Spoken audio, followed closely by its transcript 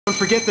Don't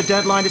forget the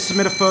deadline to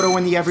submit a photo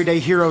in the Everyday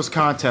Heroes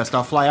contest.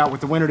 I'll fly out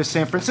with the winner to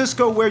San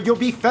Francisco, where you'll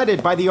be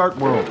feted by the art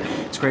world.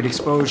 It's great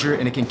exposure,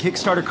 and it can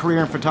kickstart a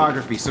career in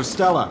photography. So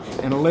Stella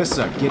and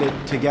Alyssa, get it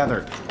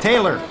together.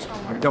 Taylor,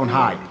 don't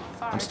hide.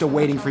 I'm still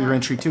waiting for your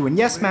entry, too. And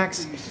yes,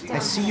 Max, I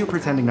see you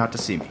pretending not to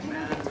see me.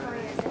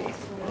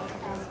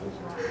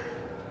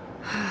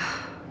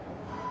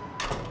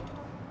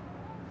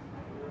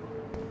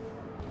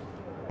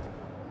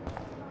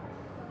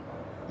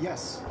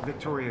 Yes,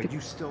 Victoria,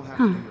 you still have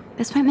to...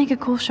 This might make a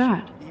cool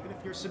shot. Even if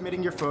you're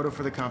submitting your photo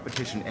for the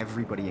competition,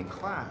 everybody in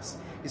class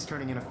is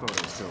turning in a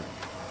photo, so...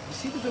 You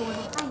see the building?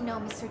 I know,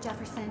 Mr.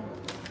 Jefferson.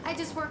 I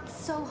just worked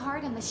so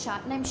hard on the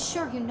shot, and I'm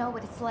sure you know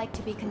what it's like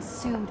to be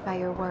consumed by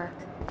your work.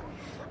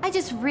 I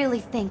just really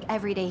think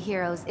Everyday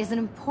Heroes is an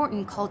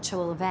important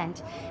cultural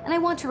event, and I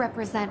want to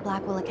represent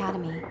Blackwell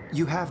Academy.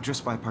 You have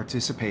just by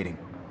participating.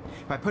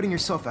 By putting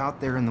yourself out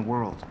there in the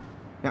world.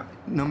 Now,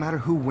 no matter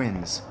who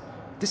wins,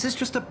 this is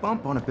just a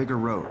bump on a bigger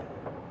road.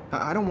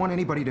 I don't want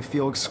anybody to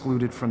feel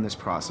excluded from this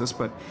process,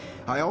 but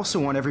I also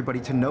want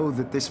everybody to know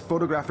that this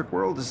photographic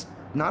world is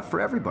not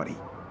for everybody.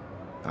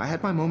 I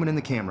had my moment in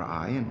the camera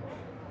eye, and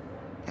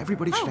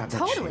everybody should have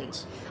that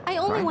chance. I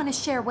only want to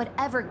share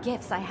whatever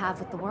gifts I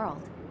have with the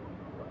world.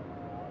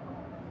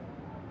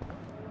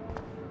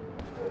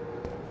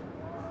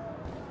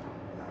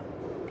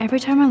 Every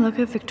time I look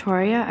at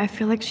Victoria, I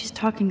feel like she's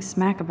talking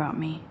smack about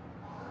me.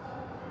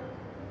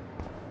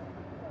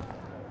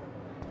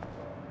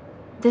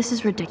 This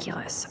is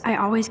ridiculous. I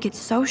always get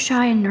so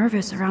shy and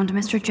nervous around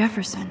Mr.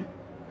 Jefferson.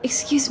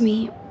 Excuse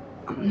me,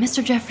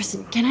 Mr.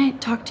 Jefferson, can I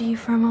talk to you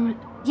for a moment?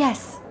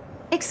 Yes.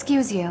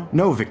 Excuse you.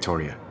 No,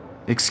 Victoria.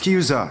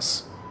 Excuse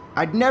us.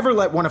 I'd never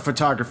let one of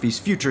photography's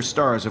future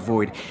stars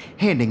avoid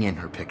handing in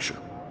her picture.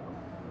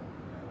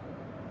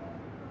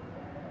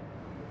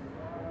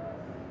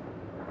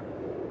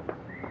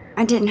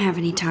 I didn't have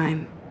any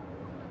time.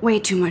 Way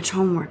too much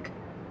homework.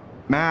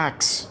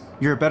 Max,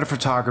 you're a better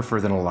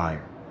photographer than a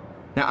liar.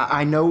 Now,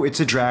 I know it's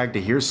a drag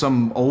to hear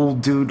some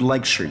old dude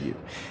lecture you,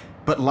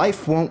 but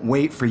life won't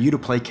wait for you to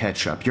play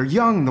catch-up. You're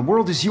young, the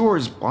world is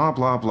yours, blah,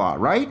 blah, blah,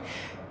 right?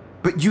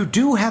 But you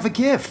do have a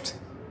gift.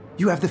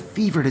 You have the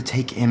fever to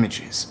take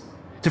images,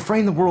 to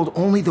frame the world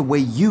only the way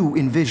you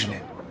envision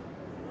it.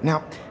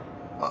 Now,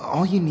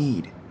 all you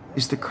need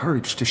is the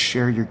courage to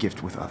share your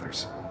gift with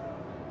others.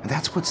 And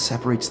that's what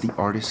separates the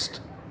artist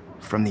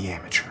from the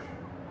amateur.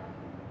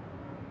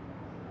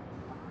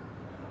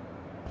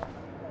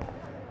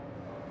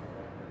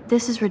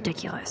 This is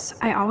ridiculous.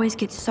 I always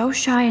get so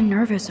shy and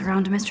nervous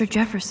around Mr.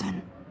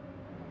 Jefferson.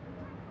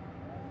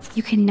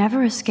 You can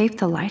never escape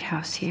the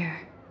lighthouse here.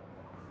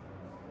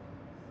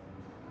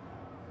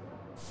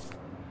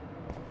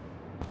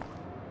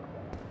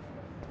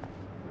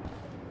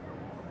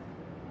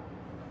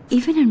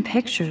 Even in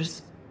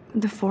pictures,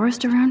 the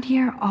forest around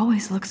here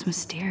always looks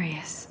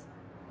mysterious.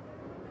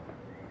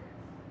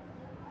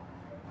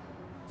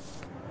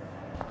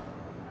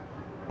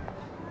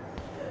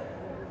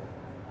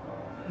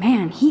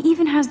 Man, he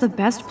even has the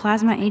best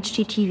plasma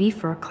HDTV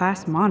for a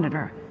class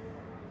monitor.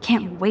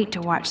 Can't wait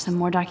to watch some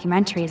more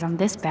documentaries on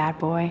this bad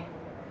boy.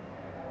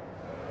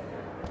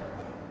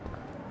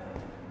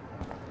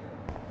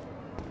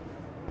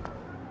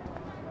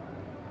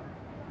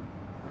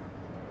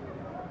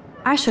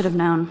 I should have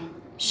known.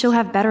 She'll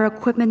have better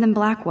equipment than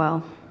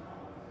Blackwell.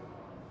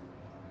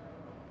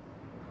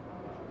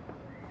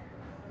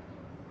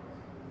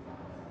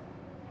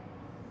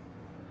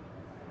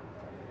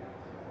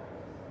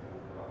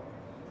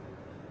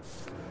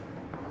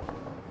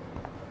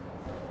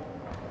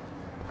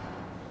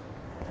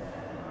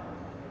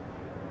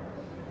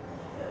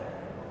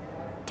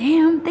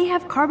 Damn, they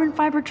have carbon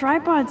fiber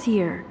tripods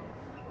here.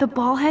 The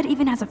ball head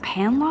even has a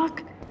pan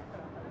lock?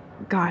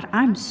 God,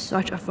 I'm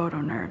such a photo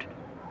nerd.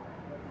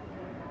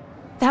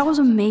 That was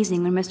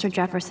amazing when Mr.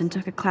 Jefferson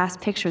took a class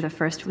picture the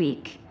first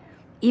week.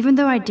 Even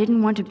though I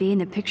didn't want to be in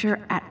the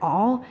picture at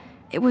all,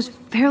 it was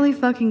fairly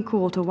fucking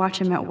cool to watch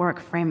him at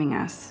work framing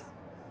us.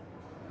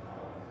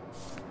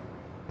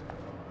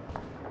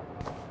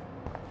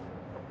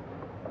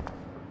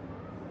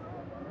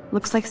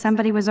 Looks like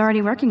somebody was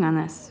already working on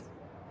this.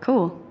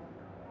 Cool.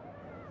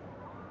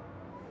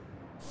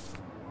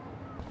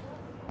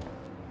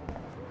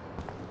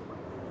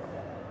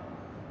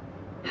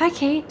 Hi,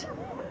 Kate.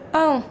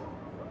 Oh.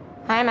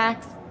 Hi,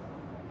 Max.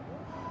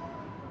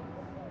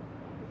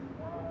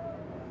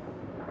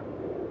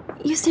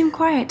 You seem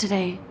quiet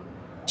today.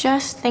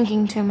 Just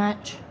thinking too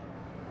much.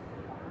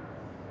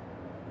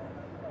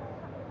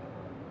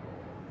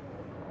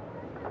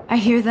 I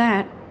hear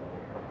that.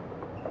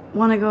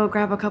 Wanna go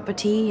grab a cup of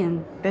tea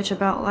and bitch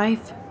about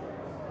life?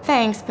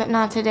 Thanks, but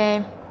not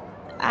today.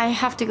 I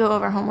have to go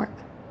over homework.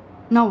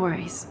 No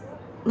worries.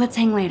 Let's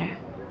hang later.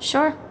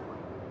 Sure.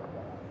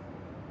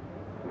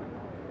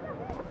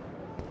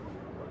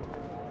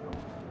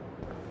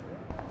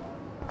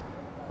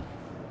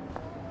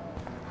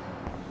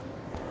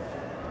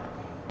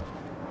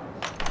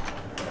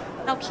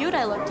 How cute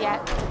I looked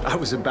yet. I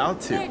was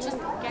about to. They're just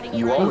getting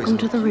You right. always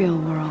Welcome to the real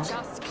world.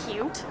 Just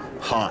cute.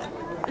 hot.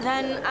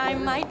 Then I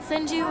might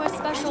send you a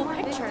special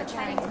picture.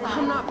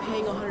 I'm not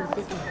paying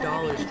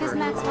 $150 Because for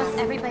Max wants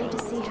everybody to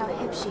see how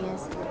hip she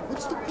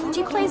is.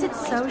 She plays it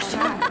so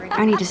shy.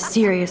 I need a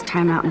serious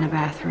timeout in the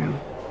bathroom.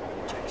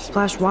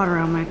 Splash water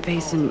on my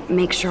face and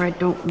make sure I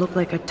don't look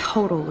like a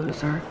total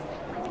loser.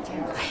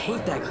 I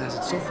hate that class.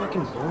 It's so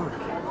fucking boring.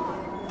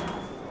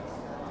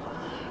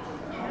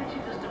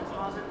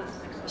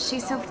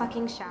 She's so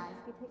fucking shy.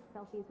 She takes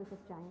selfies with this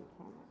giant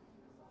camera.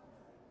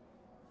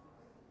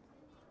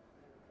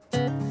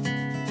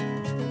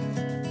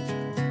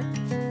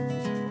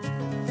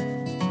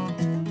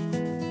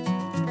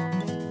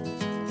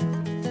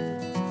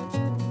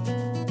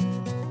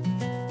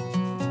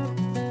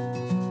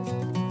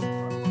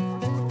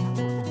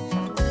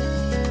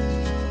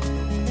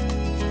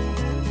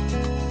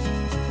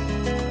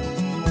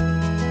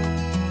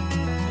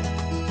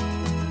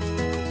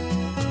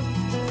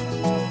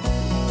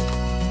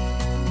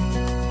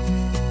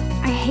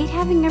 I hate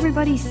having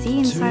everybody see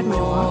inside my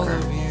locker.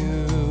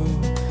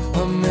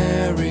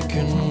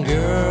 American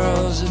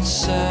girls, it's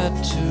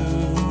sad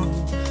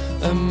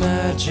to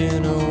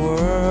imagine a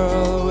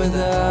world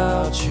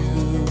without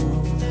you.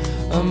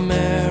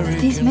 American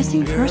These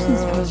missing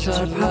persons girls, posters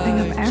are I'd popping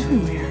up like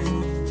everywhere.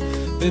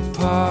 to be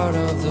part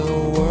of the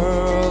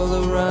world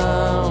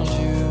around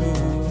you.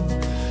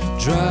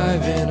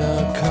 Driving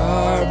a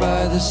car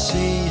by the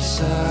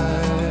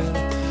seaside,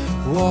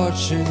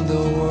 watching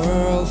the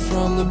world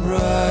from the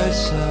bright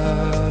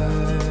side.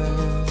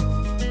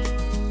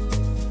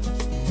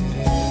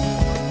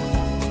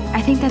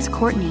 I think that's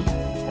Courtney.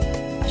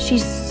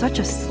 She's such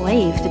a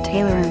slave to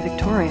Taylor and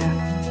Victoria.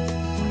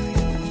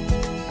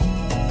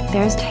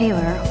 There's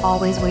Taylor,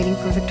 always waiting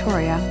for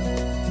Victoria.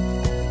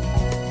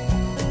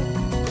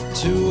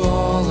 To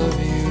all of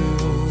you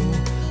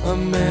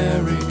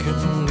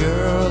American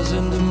girls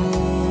in the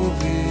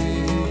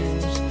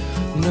movies,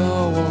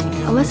 no one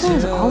can Alyssa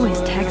is tell always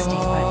what texting,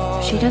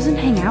 you're but she doesn't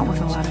hang out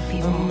with a lot of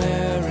people.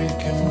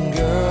 American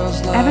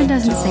girls like Evan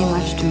doesn't say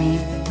much to me,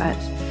 but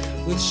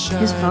with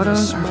his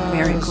photos are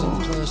very smiles and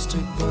cool.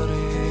 plastic buddies.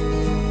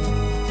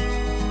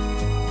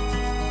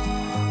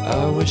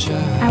 I wish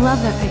I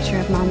love that picture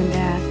of Mom and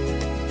Dad.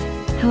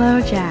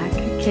 Hello, Jack.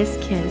 Kiss,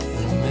 kiss.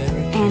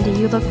 Andy,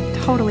 you look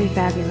totally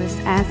fabulous,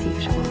 as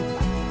usual.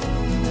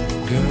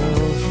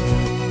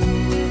 girlfriend.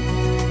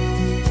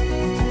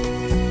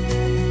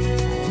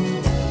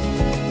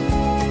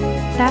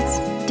 That's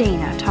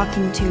Dana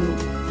talking to,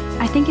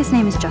 I think his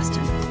name is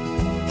Justin.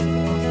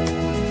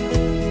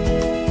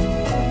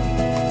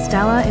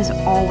 Stella is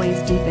always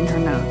deep in her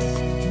notes.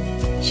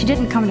 She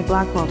didn't come to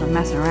Blackwell to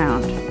mess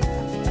around.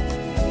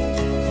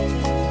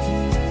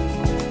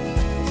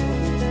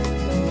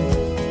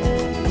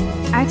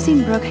 I've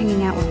seen Brooke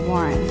hanging out with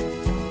Warren.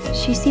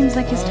 She seems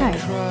like his type. I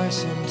cry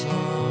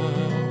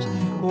sometimes,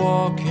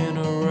 walking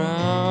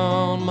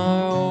around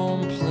my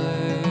own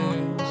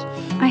place.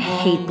 I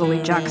hate bully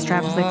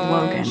jockstraps like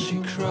Logan.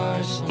 She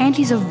cries And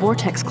he's a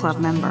Vortex Club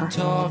member.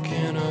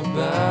 talking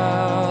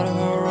about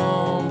her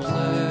own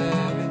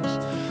place,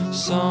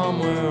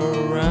 somewhere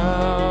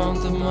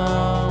around the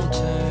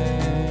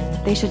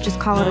mountain. They should just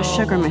call it a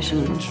sugar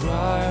machine.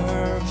 Try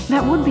her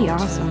That would be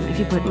awesome if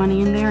you put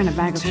money in there and a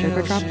bag of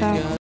sugar dropped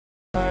out.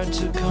 hard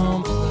to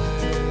complain.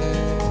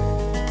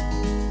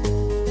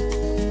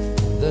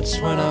 That's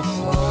when I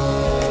fly.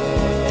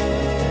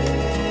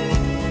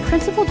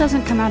 Principal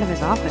doesn't come out of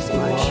his office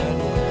much.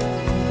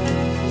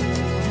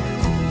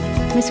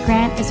 Miss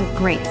Grant is a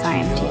great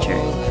science teacher.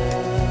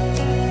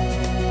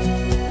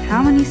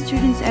 How many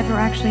students ever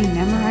actually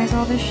memorize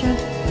all this shit?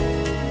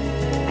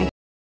 I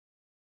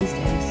these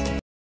days.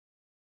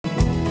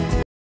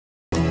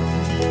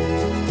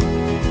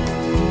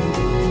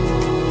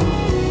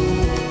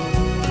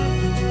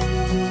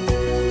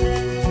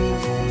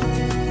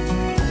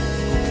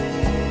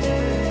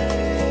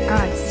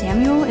 God,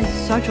 Samuel is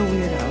such a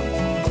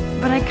weirdo,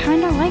 but I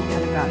kinda like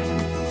that about him.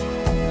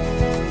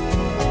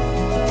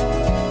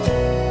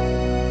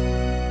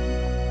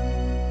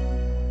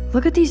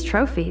 Look at these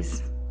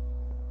trophies.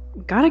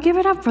 Gotta give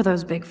it up for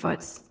those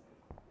Bigfoots.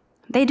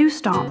 They do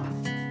stomp.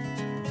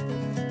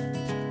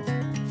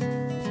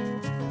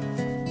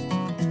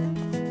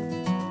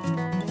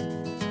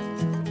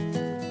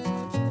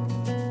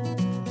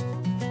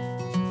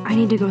 I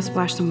need to go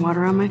splash some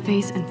water on my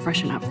face and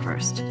freshen up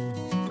first.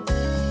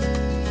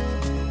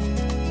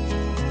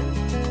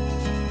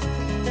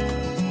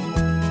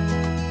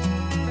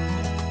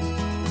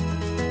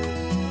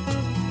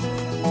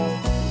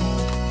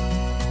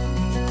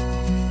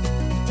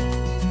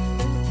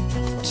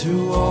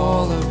 To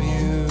all of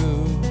you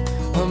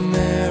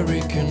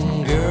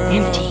American girls,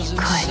 Empty, it's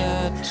good.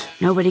 sad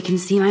Nobody can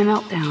see my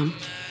meltdown,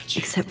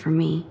 except for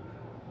me.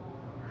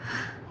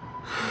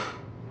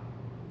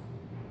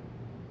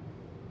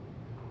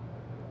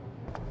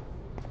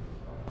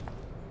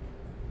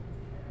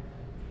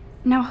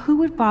 Now, who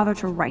would bother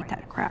to write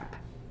that crap?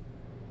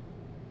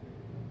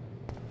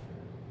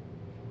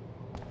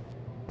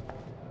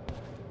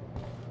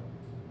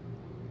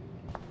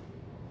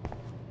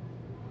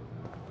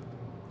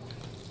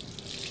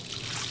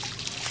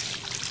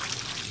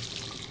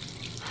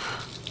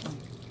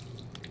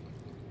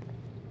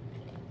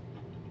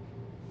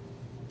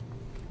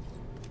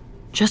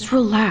 just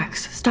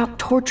relax. Stop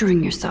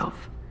torturing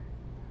yourself.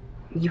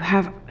 You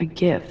have a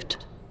gift.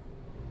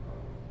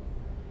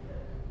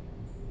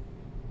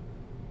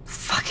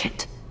 Fuck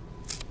it.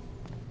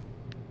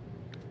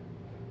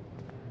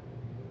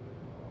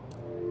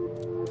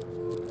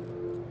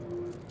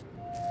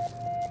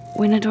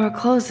 When a door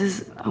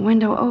closes, a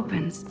window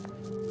opens.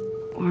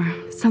 Or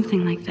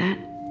something like that.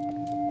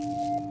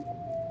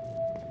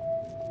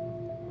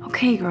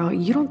 Okay, girl,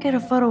 you don't get a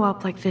photo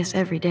op like this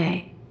every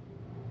day.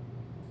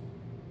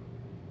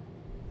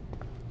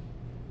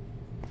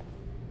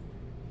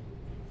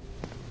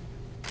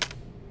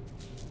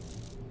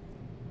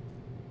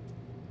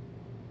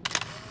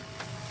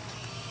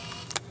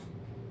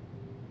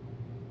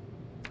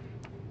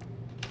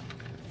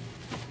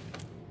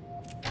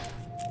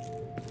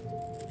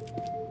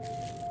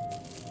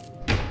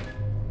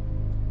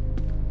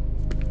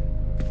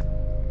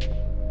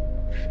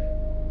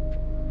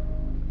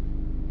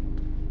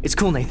 It's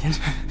cool, Nathan.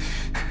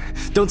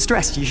 Don't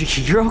stress.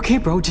 You're okay,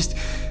 bro. Just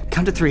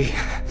count to 3.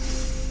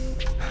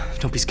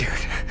 Don't be scared.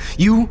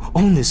 You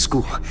own this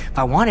school. If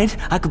I wanted,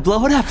 I could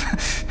blow it up.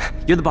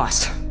 You're the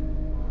boss.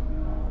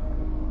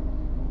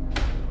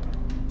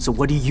 So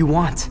what do you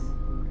want?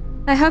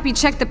 I hope you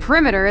checked the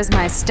perimeter, as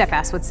my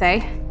step-ass would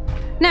say.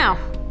 Now,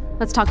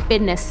 let's talk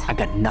business. I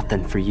got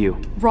nothing for you.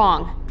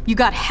 Wrong. You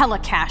got hella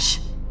cash.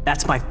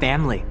 That's my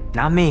family,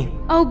 not me.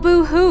 Oh,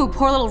 boo-hoo,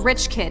 poor little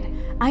rich kid.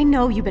 I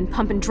know you've been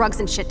pumping drugs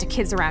and shit to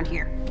kids around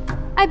here.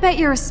 I bet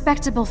your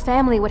respectable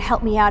family would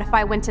help me out if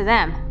I went to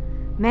them.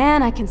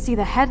 Man, I can see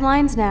the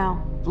headlines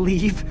now.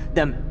 Leave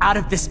them out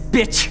of this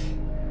bitch!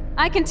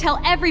 I can tell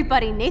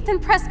everybody Nathan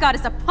Prescott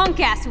is a punk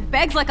ass who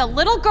begs like a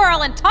little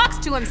girl and talks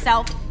to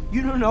himself.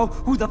 You don't know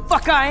who the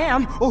fuck I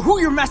am or who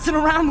you're messing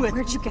around with.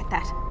 Where'd you get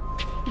that?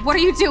 What are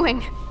you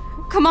doing?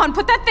 Come on,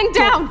 put that thing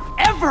down!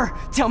 Don't ever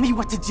tell me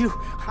what to do!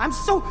 I'm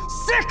so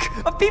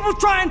sick of people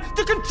trying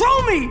to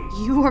control me!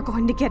 You are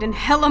going to get in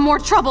hella more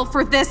trouble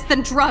for this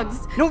than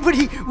drugs.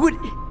 Nobody would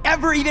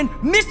ever even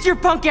miss your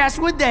punk ass,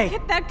 would they?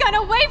 Get that gun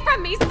away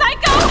from me,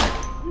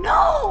 psycho!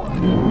 No!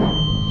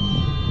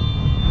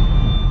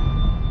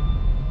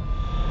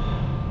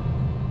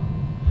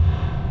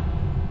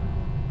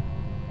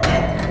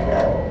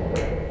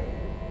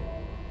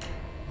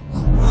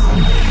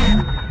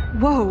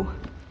 Whoa.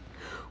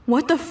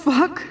 What the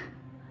fuck?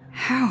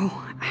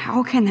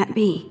 How can that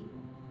be?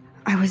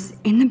 I was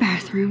in the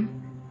bathroom.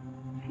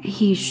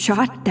 He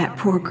shot that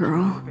poor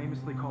girl.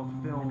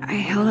 I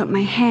held up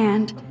my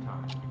hand.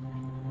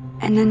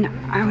 And then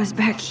I was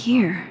back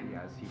here.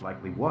 As he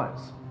likely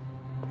was.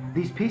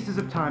 These pieces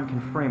of time can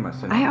frame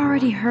us in I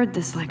already heard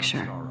this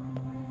lecture.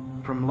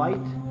 From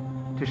light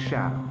to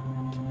shadow.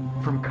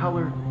 From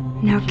color.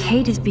 Now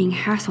Kate is being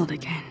hassled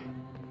again.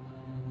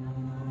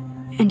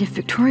 And if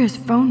Victoria's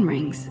phone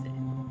rings,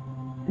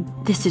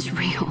 this is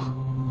real.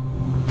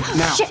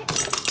 Now, Shit.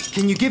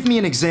 Can you give me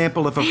an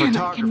example of a Man, I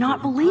photographer cannot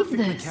who believe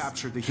perfectly this.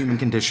 captured the human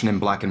condition in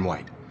black and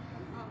white?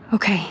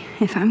 Okay,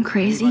 if I'm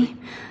crazy,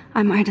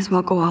 I might as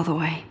well go all the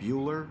way.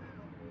 Bueller?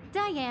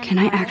 Diane. Can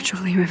I Lawrence.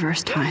 actually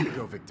reverse There you time?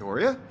 go,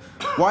 Victoria.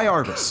 Why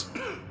Arbus?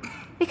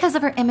 Because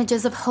of her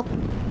images of hope.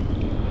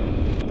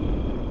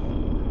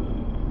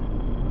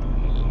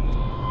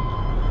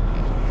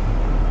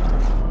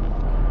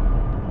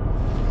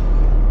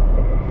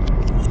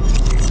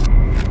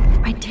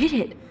 I did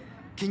it.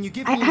 Can you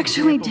give I me an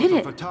actually example did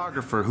of a it.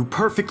 photographer who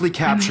perfectly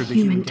captured the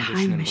human human condition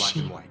time in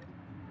machine. black and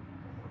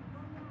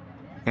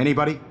white?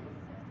 Anybody?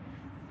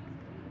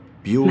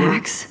 Bueller?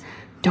 Max,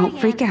 don't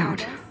freak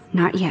out.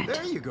 Not yet.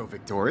 There you go,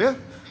 Victoria.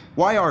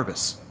 Why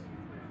Arbus?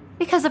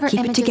 Because of her Keep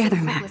it images together,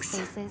 of Max.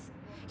 hopeless faces.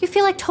 You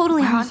feel like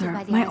totally haunted by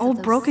Wowzer, the my eyes of old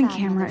those broken sad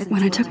camera. mothers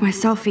When I and took my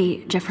children.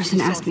 selfie, Jefferson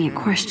asked me a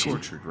question.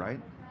 Tortured, right?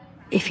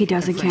 If he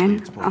does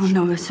again, I'll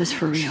know this is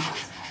for real.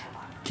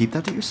 Keep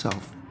that to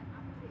yourself.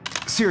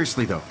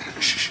 Seriously, though.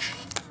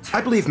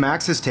 I believe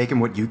Max has taken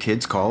what you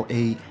kids call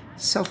a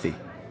selfie.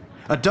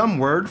 A dumb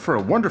word for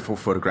a wonderful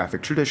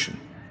photographic tradition.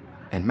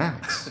 And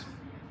Max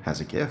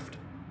has a gift.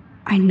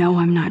 I know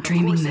I'm not Of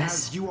dreaming course,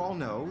 this. As you all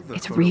know, the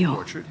It's photo real.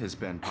 portrait has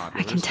been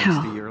popular I can since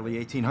tell. the early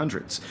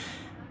 1800s.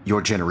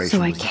 Your generation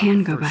So I was not can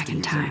the go first back to in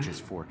use time. images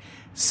for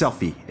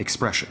selfie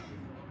expression.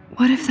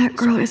 What if that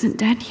girl isn't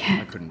dead I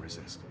yet? couldn't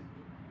resist.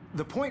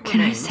 The point Can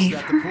I remains save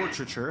that her? the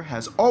portraiture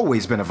has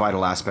always been a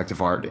vital aspect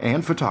of art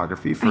and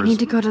photography for I as need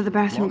to go to the long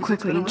bathroom as it's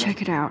quickly been and around.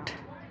 check it out.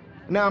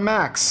 Now,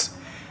 Max,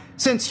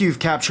 since you've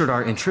captured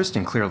our interest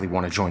and clearly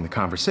want to join the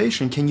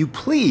conversation, can you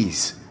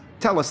please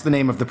tell us the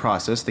name of the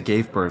process that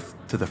gave birth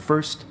to the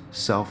first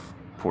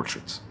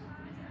self-portraits?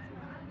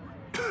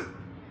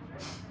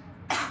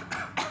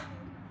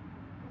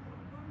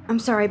 I'm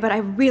sorry, but I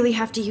really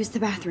have to use the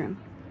bathroom.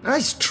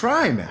 Nice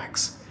try,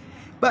 Max.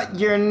 But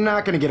you're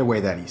not going to get away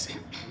that easy.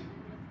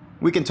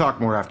 We can talk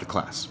more after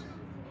class.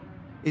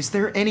 Is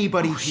there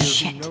anybody Oh, here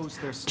shit. who knows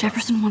their stuff?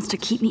 Jefferson wants to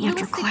keep me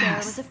after Louis Daguerre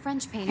class. was a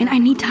French painter And I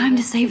need who time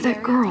to created save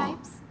that girl.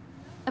 daguerreotypes,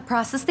 a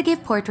process that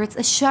gave portraits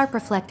a sharp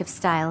reflective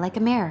style like a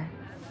mirror.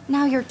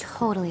 Now you're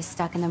totally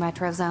stuck in the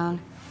retro zone.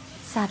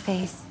 Sad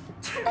face.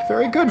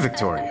 Very good,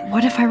 Victoria.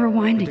 What if I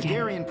rewind The again?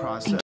 Daguerrean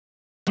process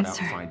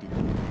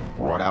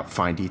brought out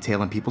fine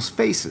detail in people's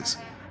faces,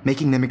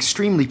 making them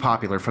extremely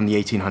popular from the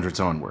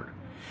 1800s onward.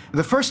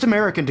 The first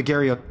American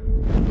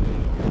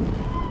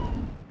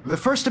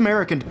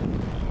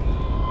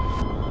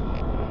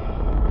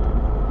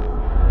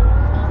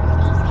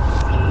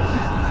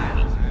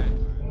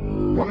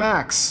Well,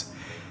 Max,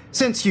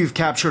 since you've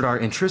captured our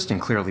interest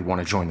and clearly want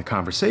to join the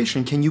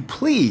conversation, can you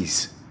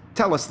please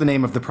tell us the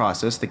name of the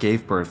process that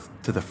gave birth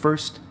to the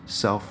first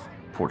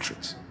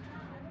self-portraits?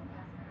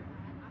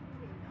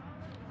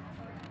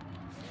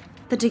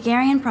 The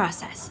Daguerrean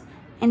process,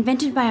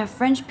 invented by a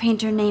French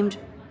painter named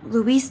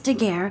Louis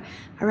Daguerre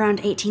around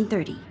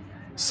 1830.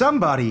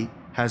 Somebody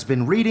has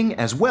been reading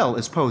as well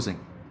as posing.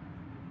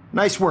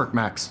 Nice work,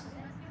 Max.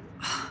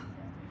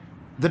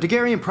 The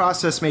Daguerrean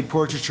process made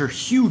portraiture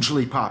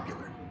hugely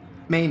popular,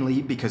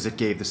 mainly because it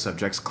gave the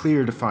subjects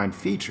clear, defined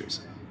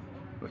features.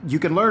 You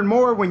can learn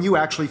more when you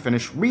actually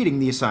finish reading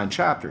the assigned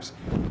chapters.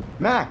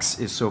 Max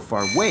is so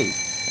far way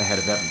ahead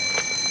of everyone.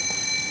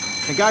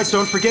 And guys,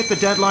 don't forget the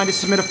deadline to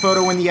submit a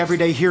photo in the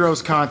Everyday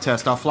Heroes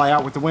contest. I'll fly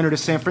out with the winner to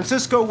San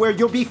Francisco, where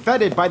you'll be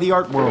feted by the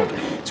art world.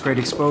 It's great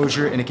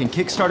exposure, and it can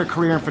kickstart a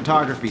career in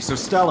photography. So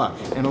Stella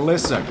and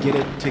Alyssa, get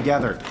it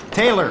together.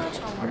 Taylor,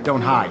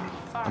 don't hide.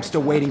 I'm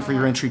still waiting for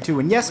your entry too.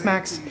 And yes,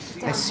 Max,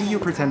 I see you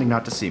pretending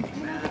not to see me.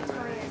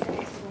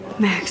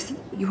 Max,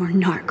 you are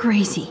not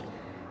crazy.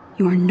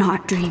 You are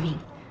not dreaming.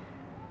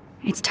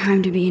 It's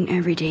time to be an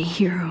everyday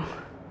hero.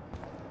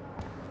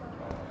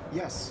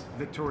 Yes,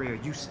 Victoria,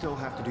 you still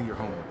have to do your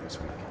homework this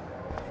week.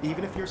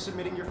 Even if you're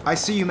submitting your... I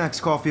see you,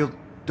 Max Caulfield.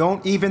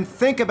 Don't even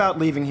think about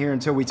leaving here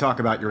until we talk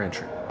about your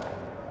entry.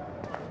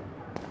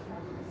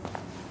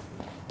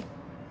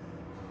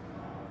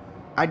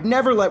 I'd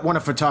never let one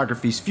of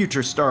photography's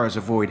future stars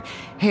avoid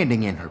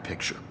handing in her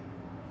picture.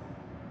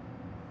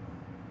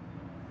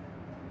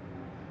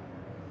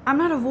 I'm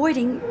not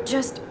avoiding,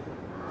 just...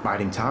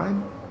 Biding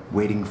time?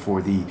 Waiting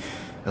for the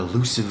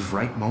elusive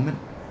right moment?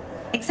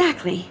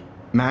 Exactly.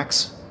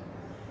 Max,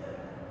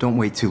 don't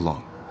wait too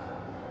long.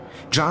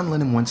 John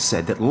Lennon once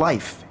said that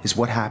life is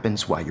what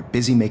happens while you're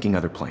busy making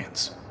other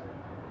plans.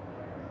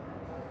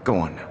 Go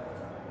on now.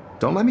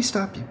 Don't let me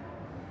stop you.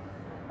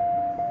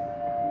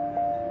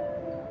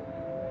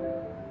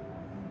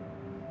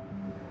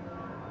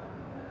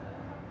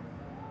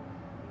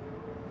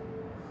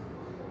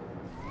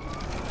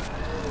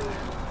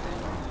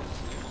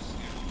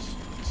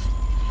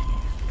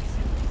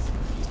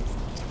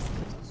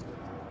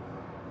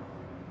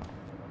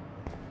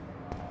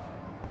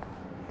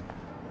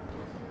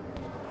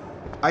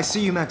 I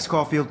see you, Max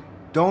Caulfield.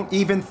 Don't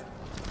even...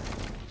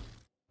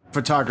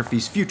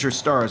 Photography's future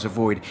stars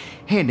avoid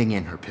handing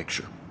in her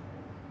picture.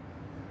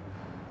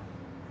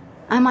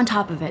 I'm on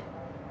top of it.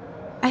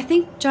 I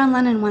think John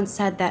Lennon once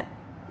said that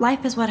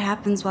life is what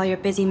happens while you're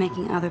busy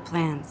making other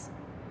plans.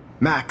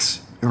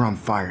 Max, you're on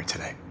fire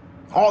today.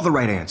 All the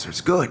right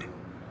answers. Good.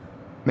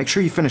 Make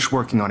sure you finish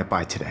working on it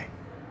by today.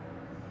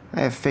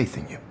 I have faith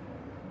in you.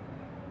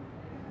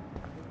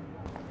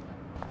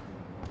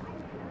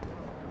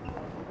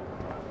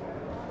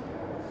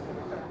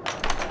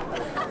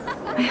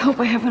 I hope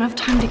I have enough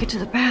time to get to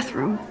the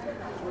bathroom.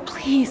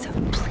 Please,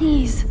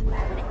 please. Would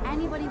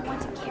anybody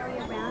want to carry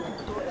around a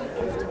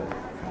dorky instrument?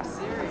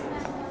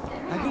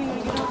 I can't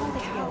even get off the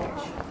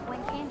couch.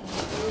 When can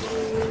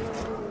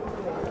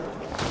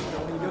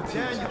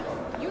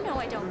Daniel, You know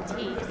I don't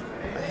tease.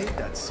 I hate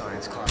that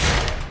science class.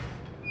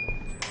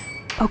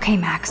 Okay,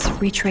 Max,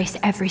 retrace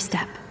every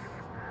step.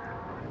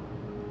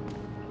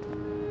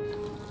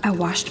 I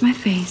washed my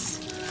face.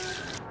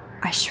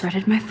 I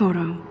shredded my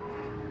photo.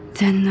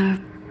 Then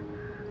the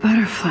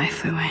butterfly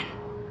flew in,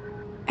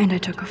 and I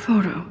took a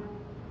photo.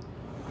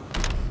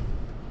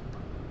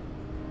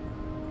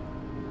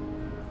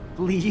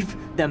 Leave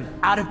them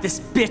out of this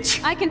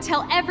bitch! I can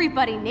tell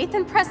everybody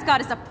Nathan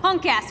Prescott is a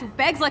punk ass who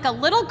begs like a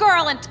little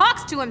girl and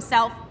talks to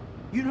himself.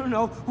 You don't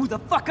know who the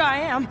fuck I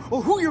am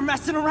or who you're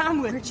messing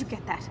around with. Where'd you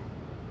get that?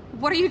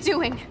 What are you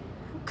doing?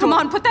 Come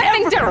on, put that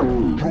thing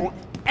down! Don't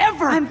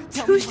ever! I'm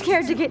too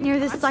scared to get near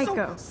this I'm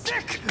psycho. so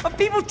sick of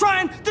people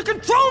trying to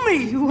control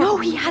me! No,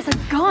 he has a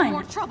gun.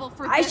 More trouble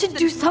for I this should than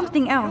do you.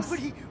 something else.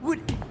 Nobody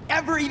would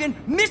ever even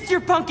miss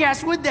your punk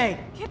ass, would they?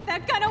 Get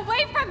that gun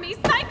away from me,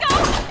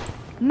 psycho!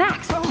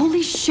 Max,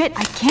 holy shit,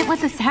 I can't let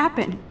this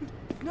happen.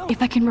 No.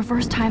 If I can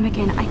reverse time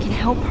again, I can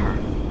help her.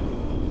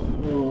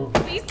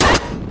 Please,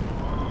 psycho!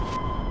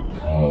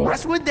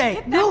 Yes, would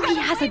they? No, he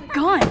has a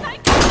gun.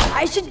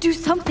 I should do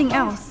something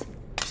else.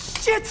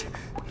 Shit!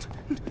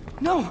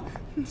 No!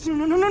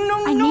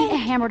 No! I need a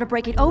hammer to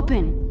break it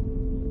open.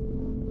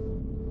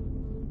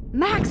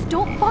 Max,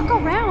 don't fuck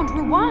around.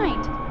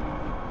 Rewind.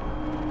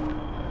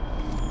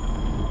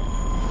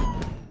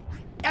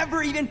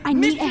 Ever even I need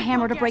miss a your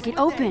hammer to punk break ass, it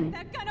would they? open.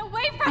 That gun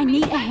away from I me!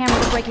 need a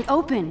hammer to break it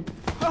open.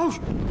 Oh!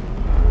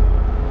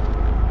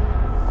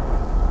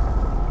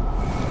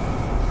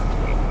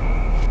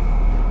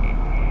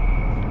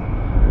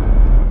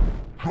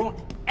 Don't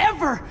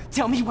ever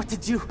tell me what to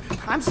do.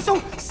 I'm so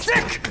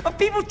sick of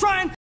people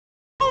trying to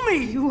kill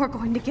me! You are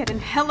going to get in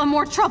hella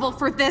more trouble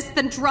for this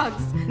than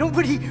drugs.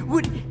 Nobody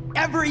would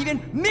ever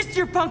even miss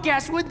your punk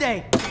ass, would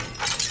they?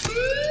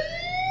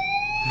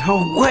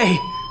 No way!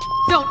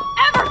 Don't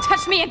ever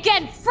touch me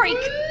again, freak!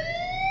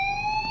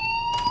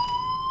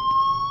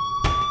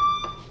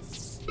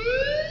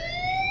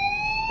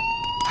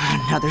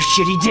 Another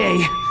shitty day.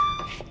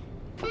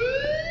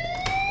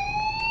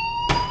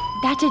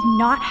 That did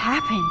not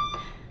happen.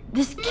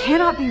 This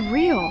cannot be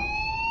real.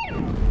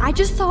 I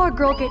just saw a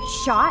girl get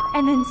shot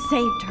and then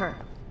saved her.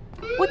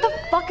 What the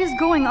fuck is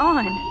going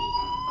on?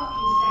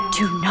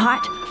 Do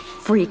not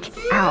freak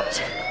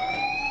out.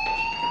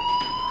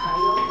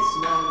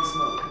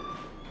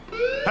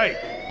 Hey,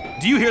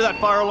 do you hear that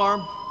fire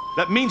alarm?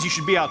 That means you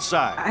should be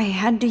outside. I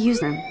had to use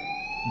them.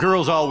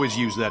 Girls always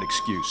use that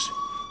excuse.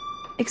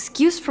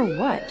 Excuse for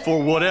what?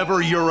 For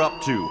whatever you're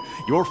up to,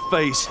 your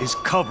face is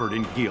covered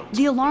in guilt.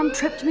 The alarm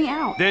tripped me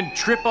out. Then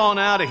trip on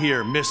out of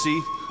here, Missy.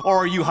 Or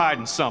are you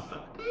hiding something?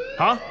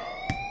 Huh?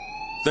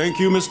 Thank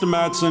you, Mr.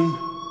 Madsen.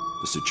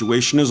 The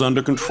situation is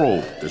under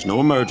control. There's no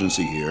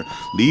emergency here.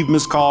 Leave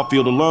Miss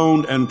Caulfield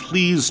alone, and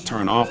please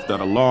turn off that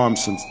alarm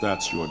since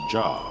that's your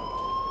job.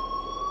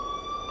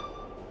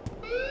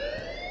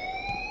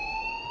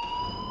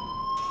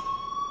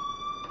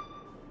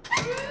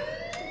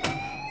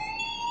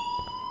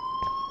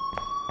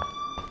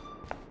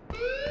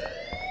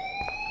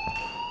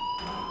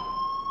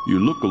 You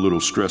look a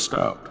little stressed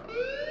out.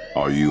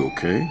 Are you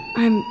okay?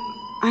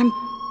 I'm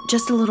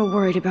just a little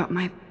worried about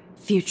my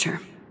future.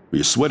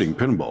 You're sweating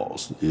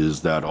pinballs.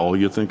 Is that all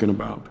you're thinking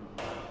about?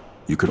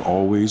 You can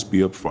always be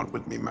upfront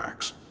with me,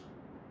 Max.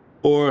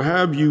 Or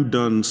have you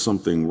done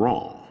something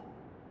wrong?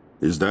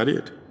 Is that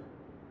it?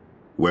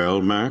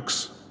 Well,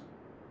 Max,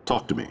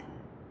 talk to me.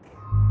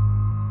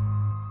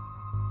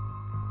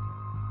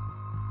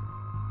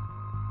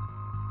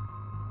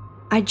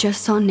 I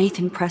just saw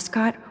Nathan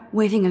Prescott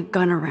waving a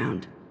gun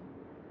around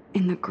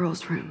in the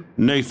girls' room.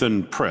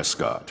 Nathan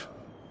Prescott.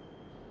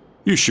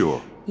 You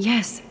sure?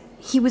 Yes,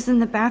 he was in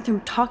the bathroom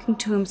talking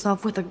to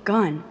himself with a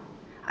gun.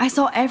 I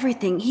saw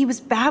everything. He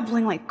was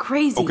babbling like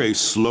crazy. Okay,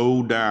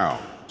 slow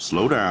down.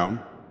 Slow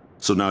down.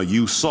 So now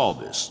you saw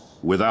this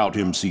without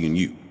him seeing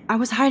you. I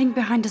was hiding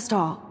behind a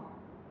stall.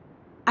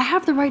 I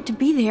have the right to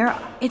be there.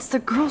 It's the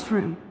girls'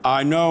 room.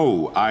 I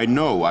know.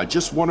 I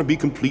just want to be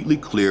completely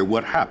clear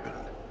what happened.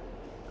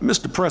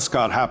 Mr.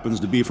 Prescott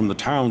happens to be from the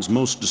town's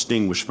most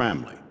distinguished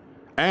family,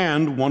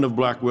 and one of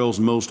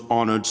Blackwell's most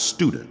honored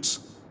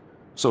students.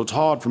 So it's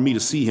hard for me to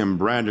see him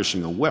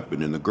brandishing a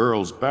weapon in the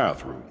girls'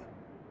 bathroom.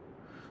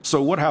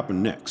 So what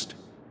happened next?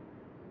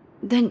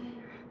 Then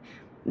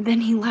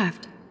he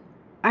left.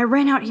 I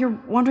ran out here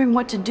wondering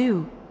what to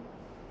do.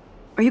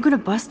 Are you gonna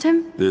bust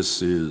him?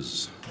 This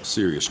is a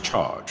serious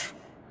charge.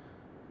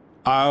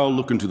 I'll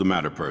look into the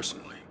matter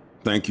personally.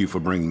 Thank you for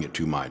bringing it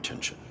to my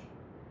attention.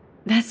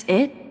 That's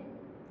it?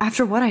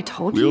 After what I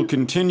told you? We'll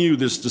continue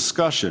this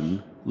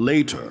discussion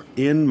later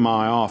in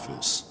my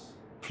office.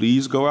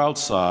 Please go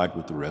outside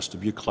with the rest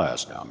of your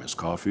class now, Miss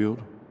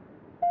Caulfield.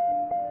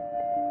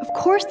 Of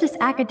course this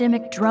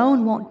academic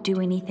drone won't do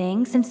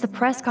anything since the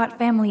Prescott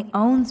family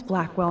owns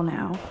Blackwell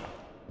now.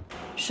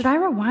 Should I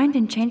rewind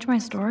and change my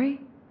story?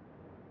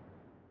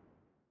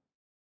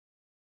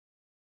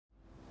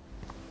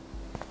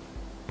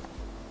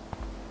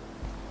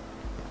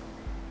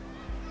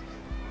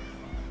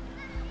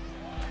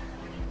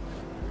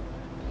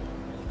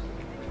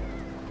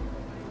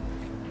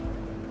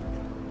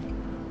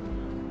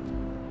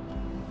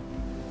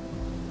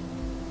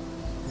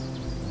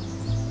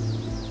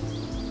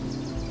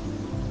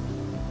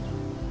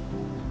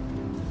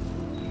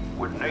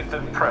 Would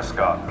Nathan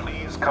Prescott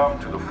please come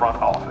to the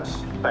front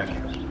office? Thank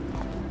you.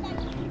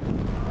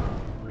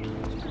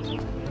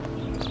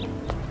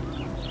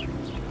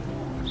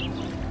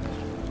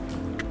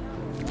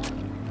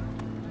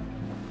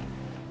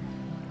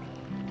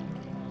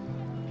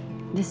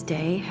 This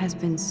day has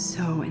been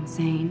so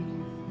insane.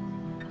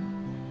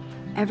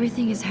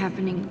 Everything is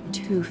happening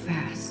too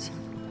fast.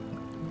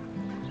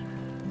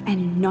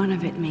 And none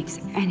of it makes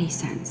any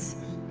sense.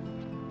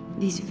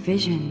 These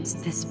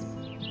visions, this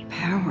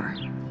power.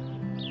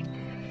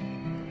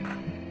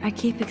 I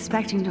keep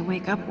expecting to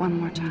wake up one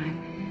more time.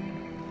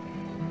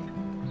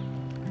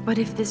 But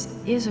if this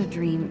is a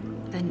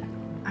dream, then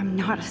I'm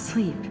not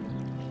asleep.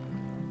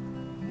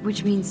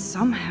 Which means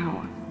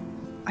somehow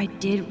I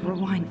did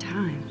rewind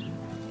time.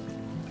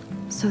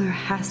 So there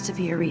has to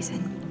be a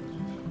reason.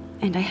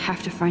 And I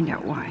have to find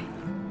out why.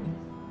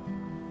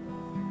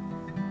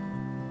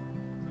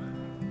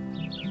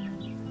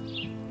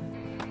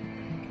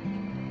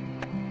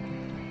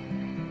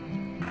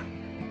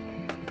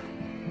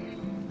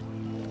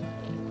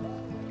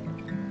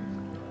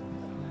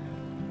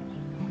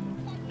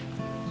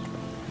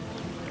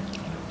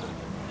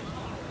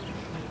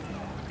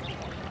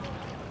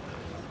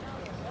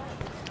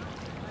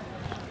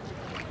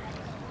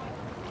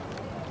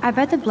 I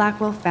bet the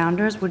Blackwell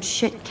founders would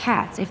shit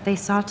cats if they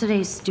saw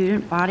today's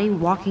student body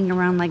walking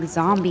around like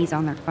zombies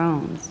on their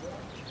phones.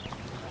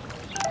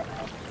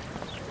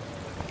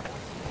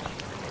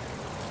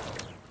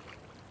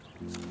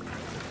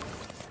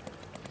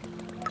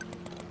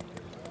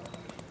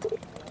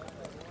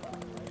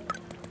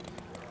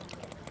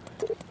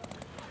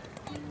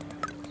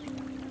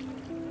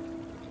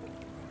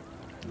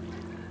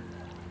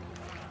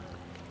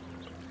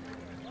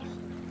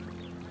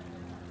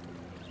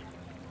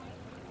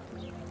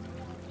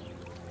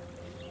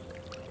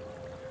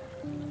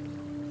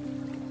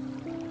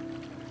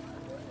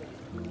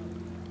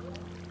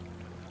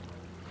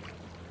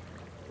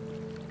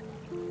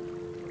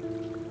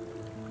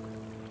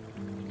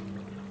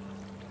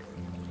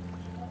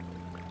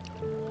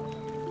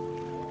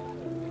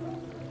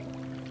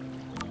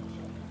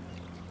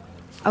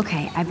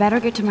 Okay, I better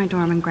get to my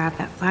dorm and grab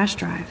that flash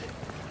drive.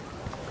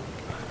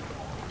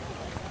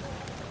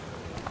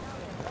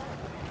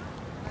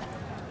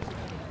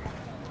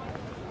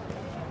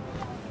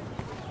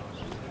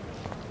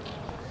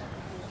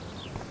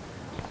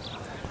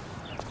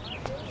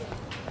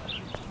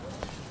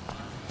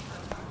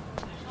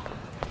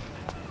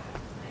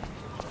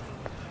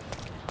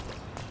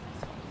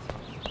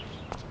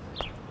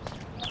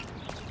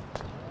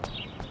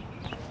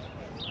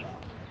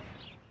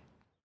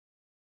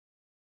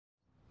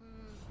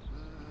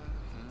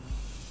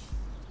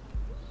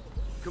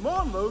 Come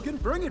on, Logan,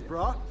 bring it,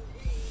 brah.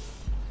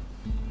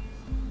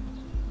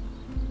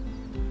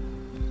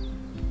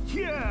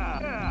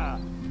 Yeah!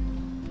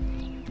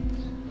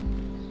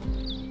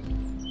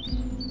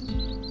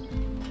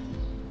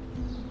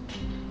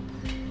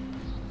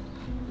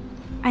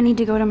 I need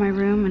to go to my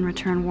room and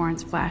return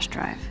Warren's flash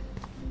drive.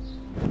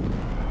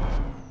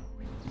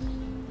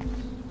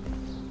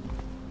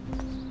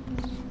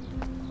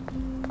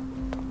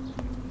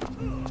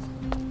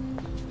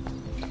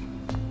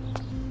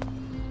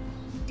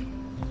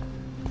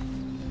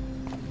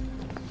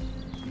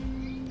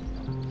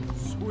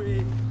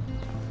 Sweet.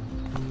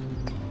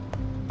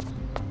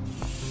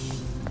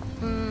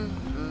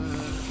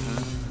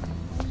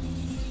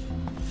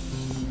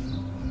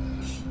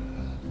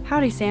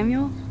 Howdy,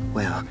 Samuel.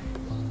 Well,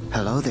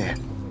 hello there.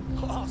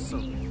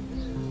 Awesome.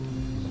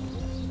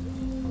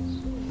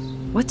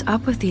 What's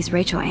up with these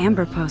Rachel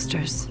Amber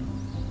posters?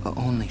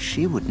 Only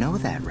she would know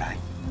that, right?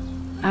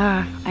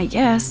 I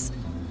guess.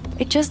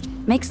 It just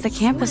makes the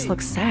campus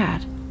look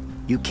sad.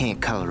 You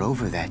can't color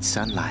over that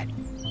sunlight.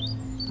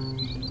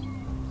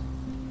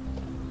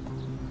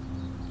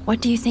 What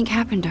do you think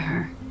happened to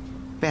her?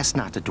 Best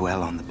not to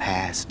dwell on the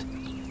past.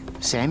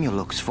 Samuel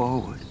looks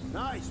forward,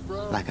 Nice,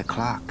 bro. like a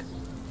clock.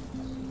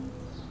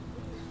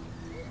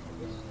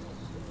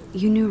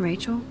 You knew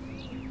Rachel?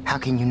 How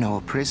can you know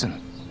a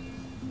prison?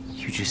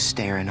 You just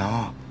stare in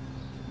awe.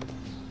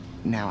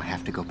 Now I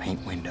have to go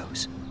paint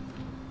windows.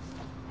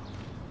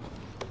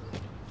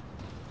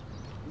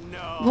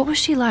 What was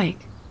she like?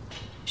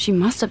 She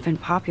must have been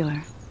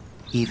popular.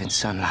 Even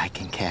sunlight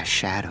can cast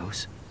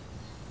shadows.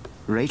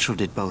 Rachel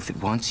did both at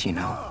once, you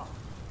know.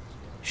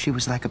 She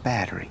was like a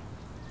battery,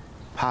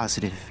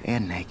 positive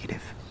and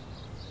negative.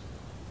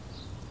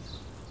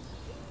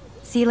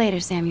 See you later,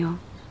 Samuel.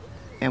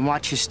 And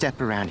watch your step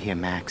around here,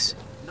 Max.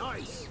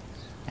 Nice.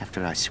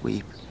 After I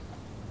sweep,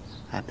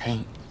 I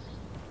paint.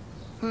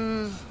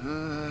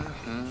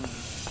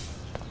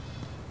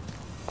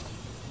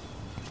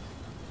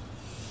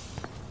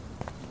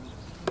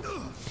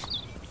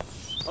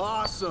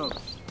 Awesome.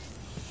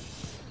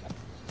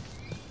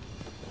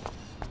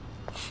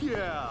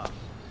 Yeah.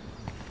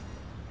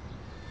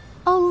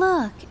 Oh,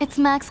 look, it's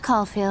Max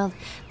Caulfield,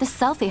 the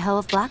selfie hoe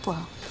of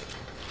Blackwell.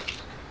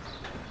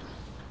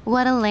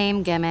 What a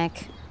lame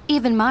gimmick.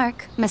 Even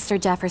Mark, Mr.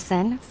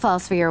 Jefferson,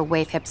 falls for your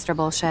waif hipster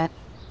bullshit.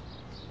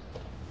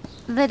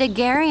 The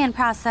Daguerrean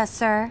process,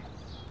 sir.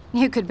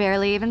 You could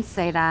barely even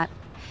say that.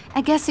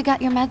 I guess you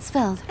got your meds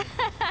filled.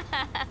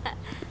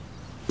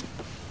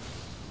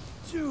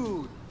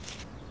 Dude.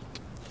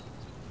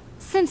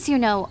 Since you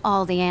know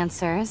all the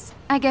answers,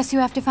 I guess you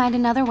have to find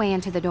another way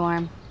into the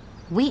dorm.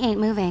 We ain't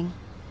moving.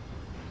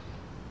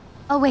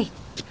 Oh, wait.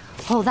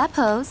 Hold that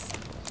pose.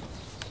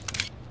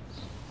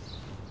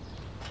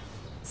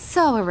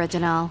 So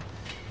original.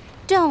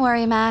 Don't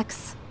worry,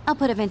 Max. I'll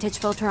put a vintage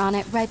filter on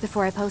it right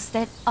before I post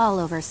it all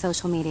over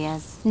social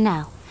medias.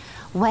 Now,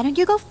 why don't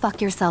you go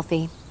fuck your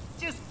selfie?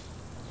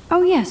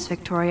 Oh yes,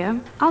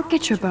 Victoria. I'll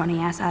get your bony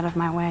ass out of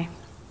my way.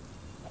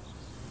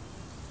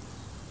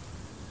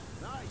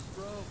 Nice,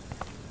 bro.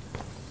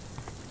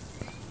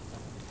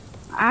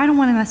 I don't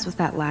want to mess with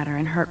that ladder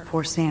and hurt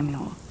poor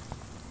Samuel.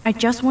 I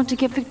just want to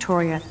get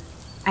Victoria.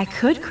 I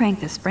could crank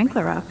the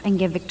sprinkler up and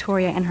give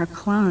Victoria and her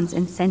clones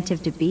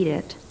incentive to beat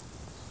it.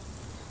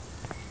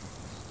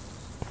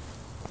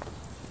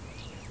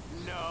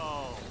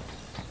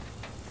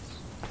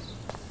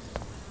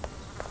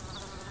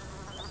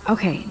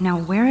 Okay, now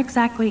where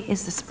exactly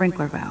is the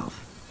sprinkler valve?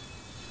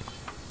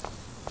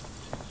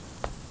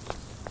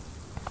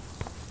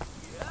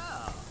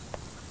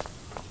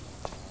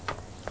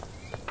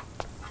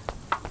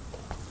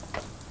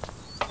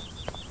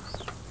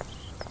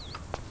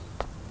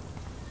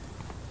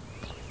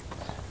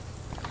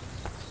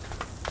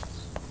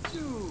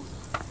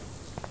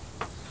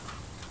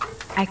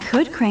 I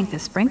could crank the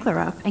sprinkler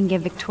up and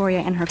give Victoria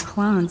and her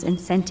clones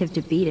incentive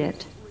to beat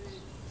it.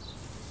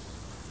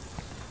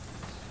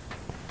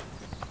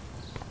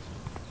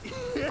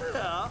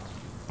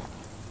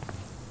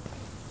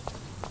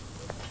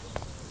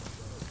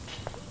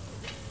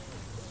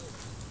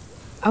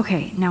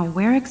 Okay, now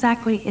where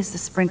exactly is the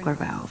sprinkler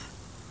valve?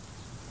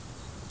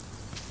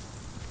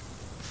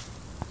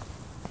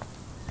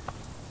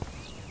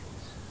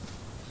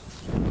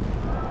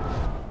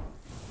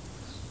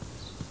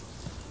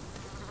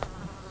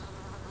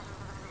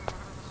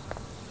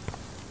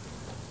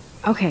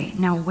 Okay,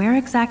 now where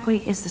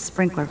exactly is the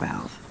sprinkler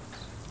valve?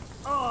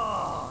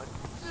 Oh,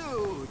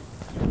 dude.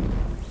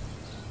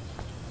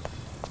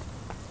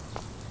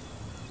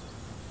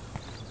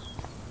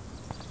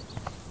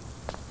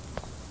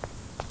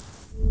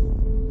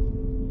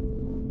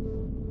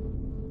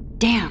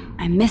 Damn,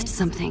 I missed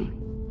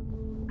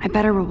something. I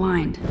better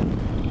rewind.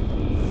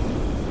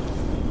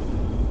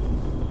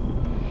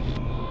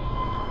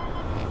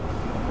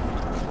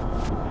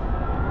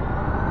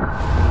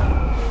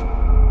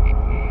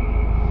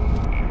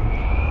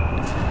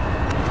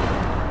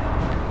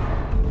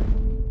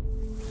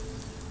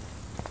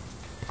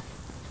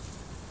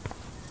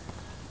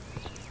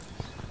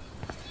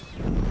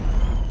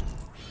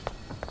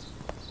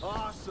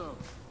 Awesome.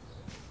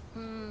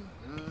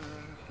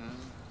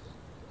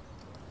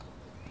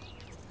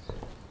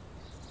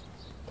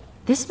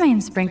 This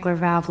main sprinkler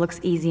valve looks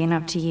easy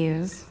enough to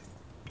use.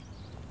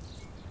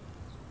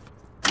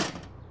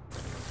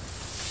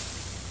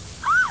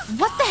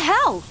 What the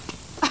hell?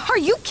 Are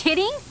you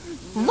kidding?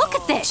 Look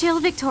at this! Chill,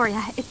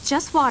 Victoria. It's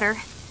just water.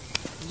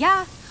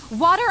 Yeah,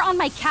 water on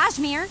my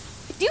cashmere.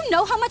 Do you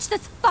know how much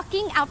this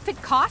fucking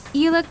outfit costs?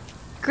 You look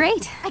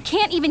great. I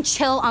can't even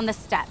chill on the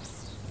steps.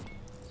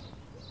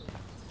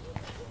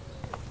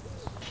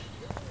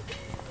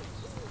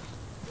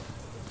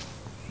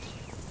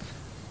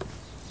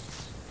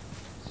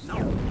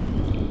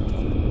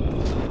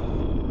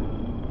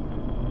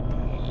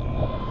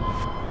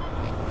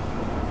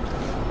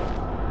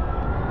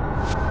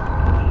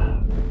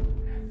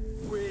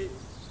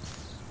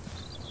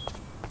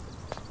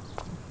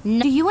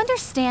 Do you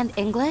understand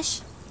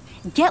English?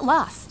 Get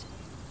lost.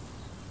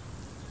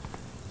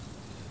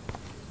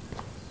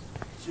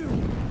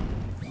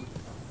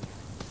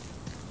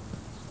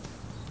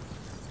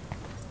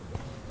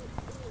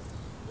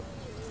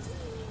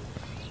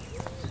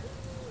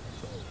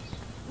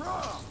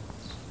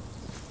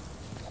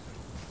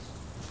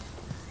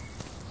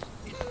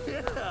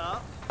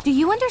 Do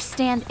you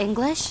understand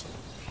English?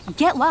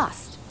 Get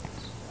lost.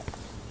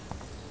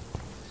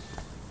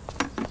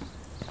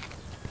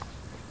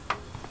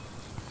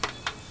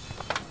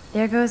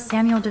 There goes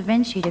Samuel da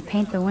Vinci to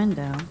paint the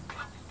window.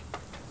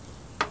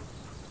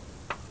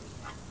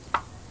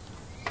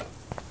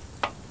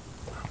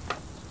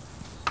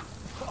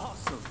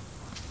 Awesome.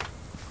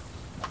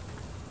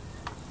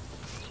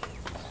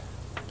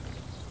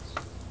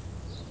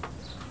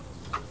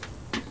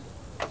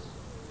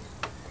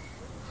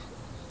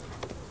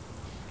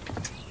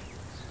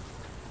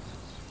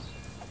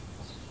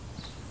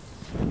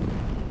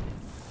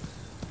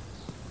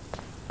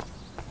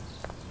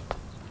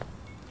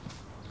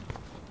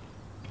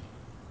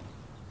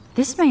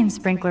 This main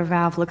sprinkler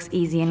valve looks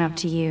easy enough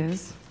to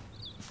use.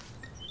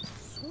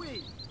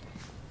 Sweet.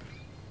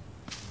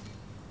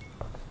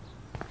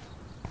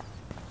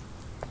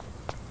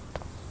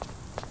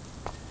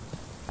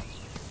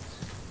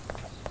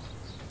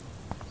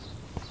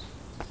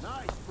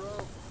 Nice,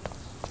 bro.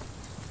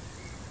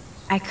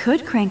 I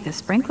could crank the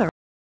sprinkler.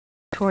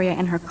 Victoria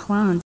and her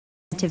clones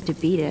to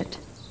beat it.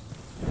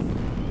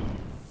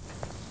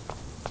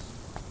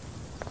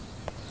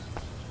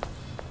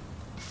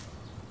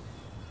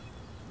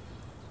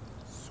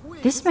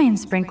 This main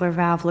sprinkler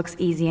valve looks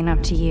easy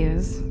enough to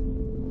use.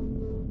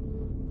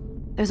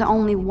 There's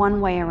only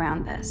one way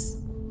around this.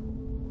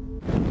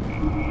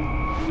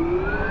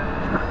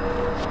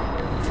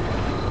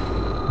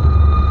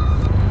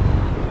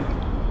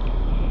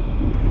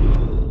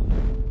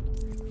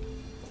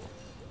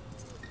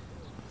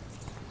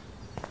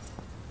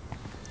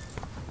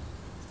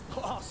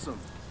 Awesome.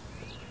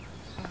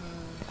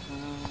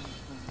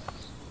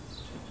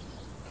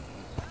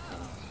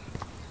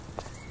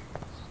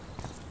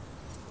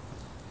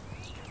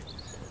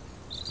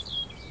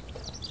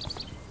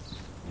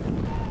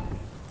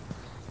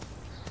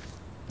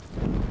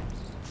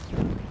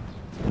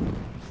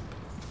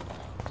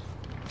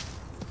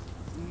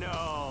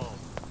 No.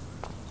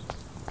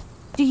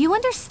 Do you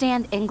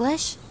understand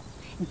English?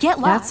 Get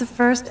lost. That's the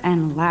first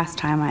and last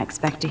time I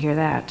expect to hear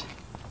that.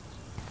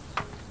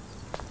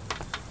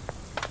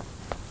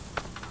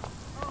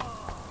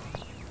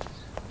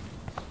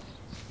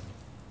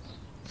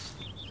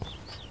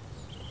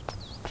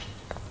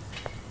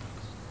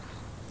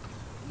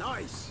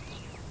 Nice.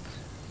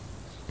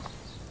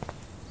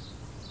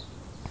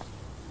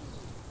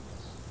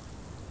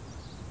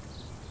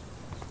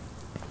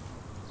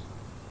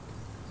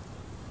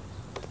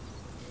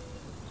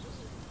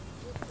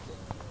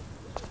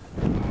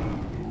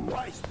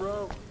 Nice,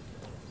 bro.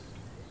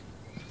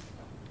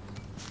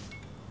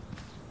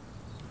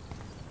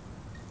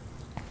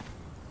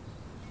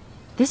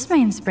 This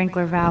main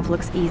sprinkler valve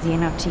looks easy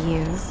enough to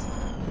use.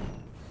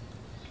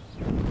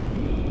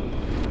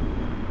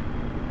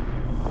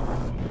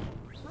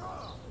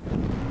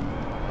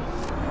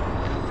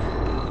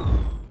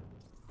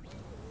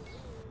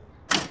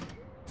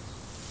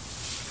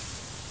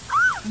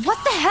 What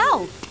the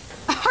hell?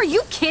 Are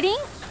you kidding?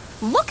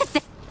 Look at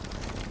this.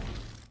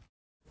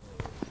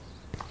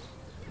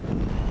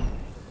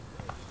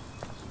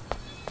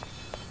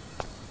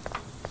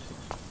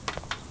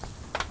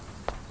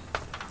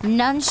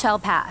 None shall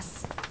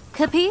pass.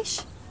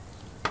 Capiche?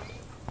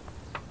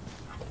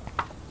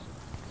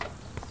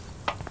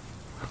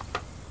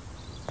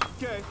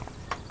 Okay.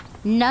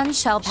 None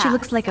shall pass. She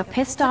looks like a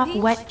pissed off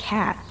wet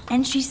cat,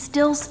 and she's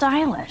still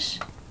stylish.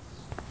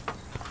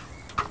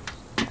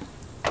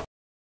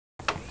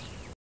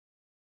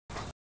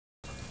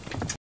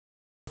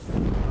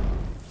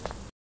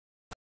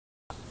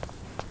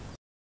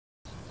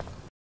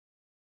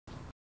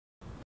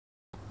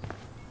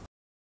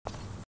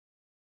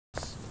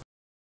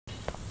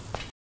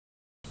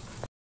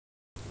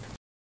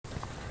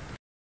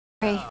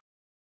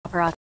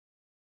 Brought.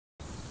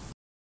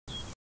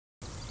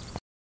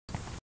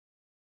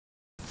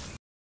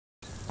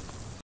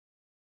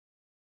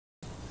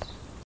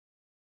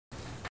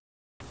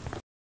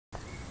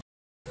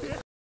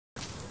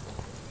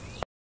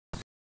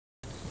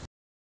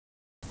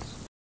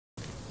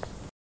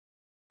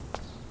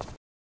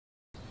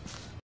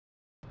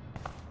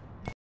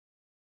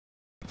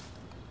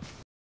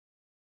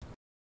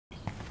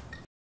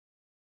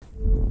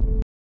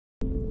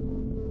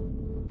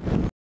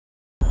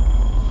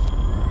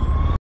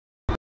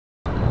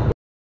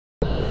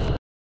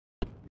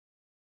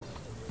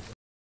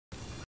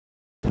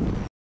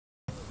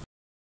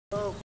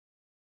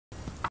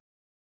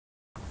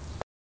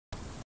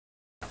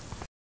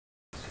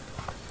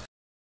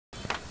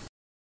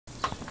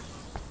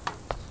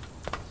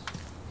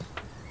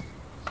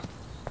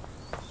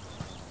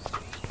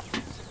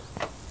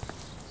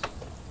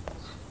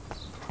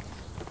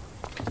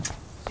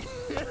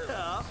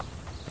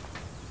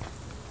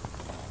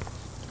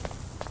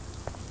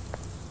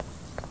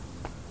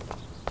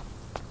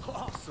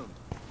 Awesome.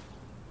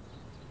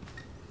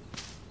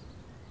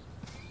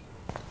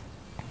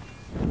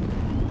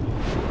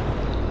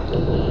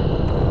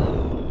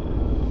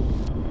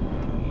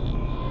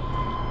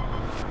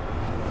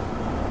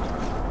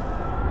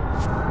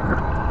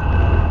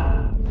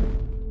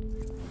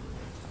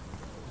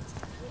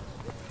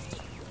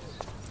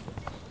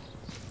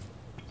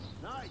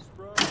 Nice,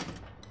 bro.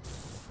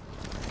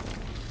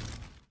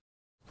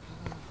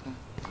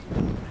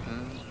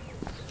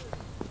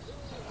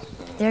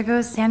 There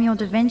goes Samuel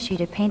da Vinci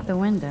to paint the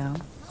window.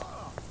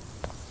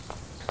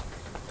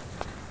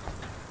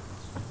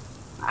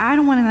 I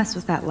don't want to mess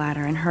with that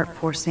ladder and hurt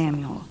poor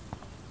Samuel.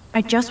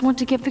 I just want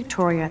to get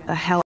Victoria the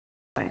hell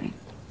away.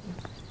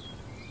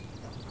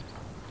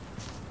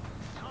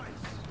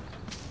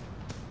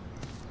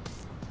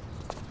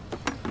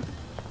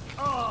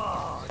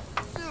 Oh,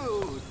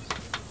 dude.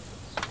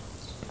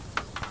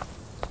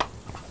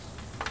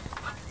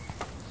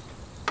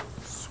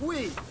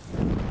 Sweet.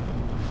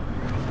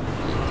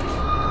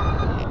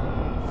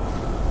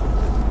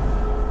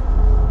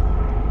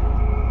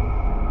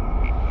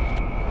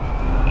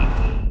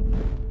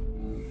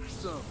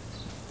 Awesome.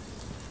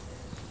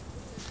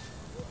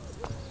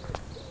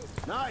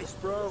 Nice,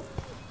 bro.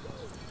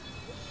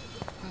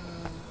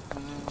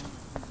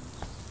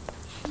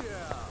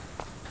 Yeah.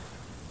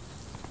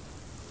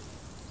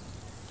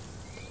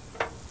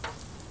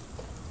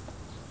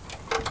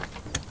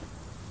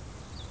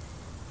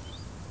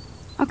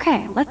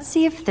 Okay, let's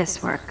see if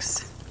this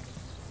works.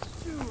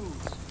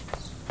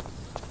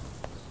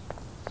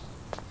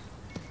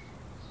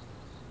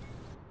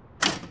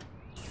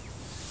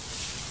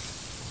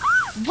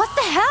 What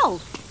the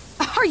hell?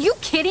 Are you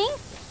kidding?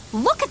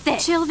 Look at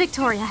this! Chill,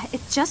 Victoria.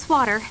 It's just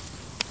water.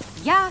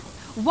 Yeah,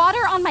 water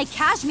on my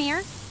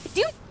cashmere.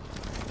 Do you...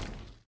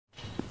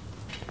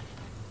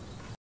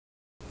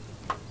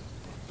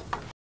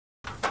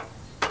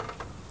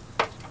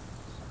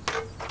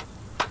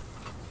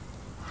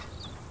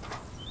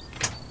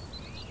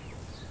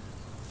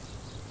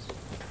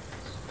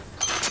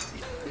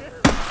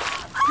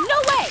 No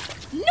way!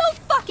 No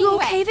fucking You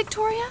way! okay,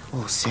 Victoria?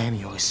 Oh,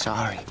 Samuel is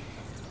sorry.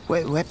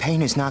 Wet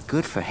paint is not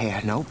good for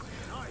hair, nope.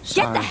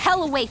 Get the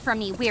hell away from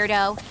me,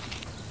 weirdo!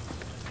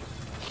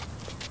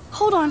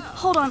 Hold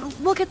on.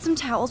 We'll get some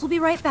towels. We'll be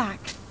right back.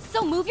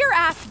 So move your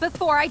ass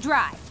before I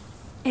drive.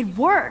 It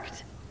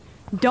worked.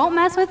 Don't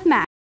mess with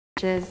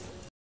matches.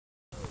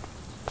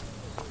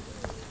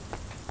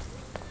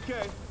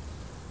 Okay.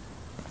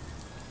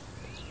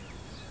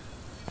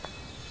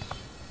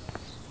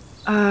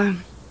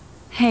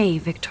 Hey,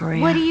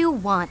 Victoria. What do you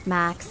want,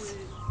 Max?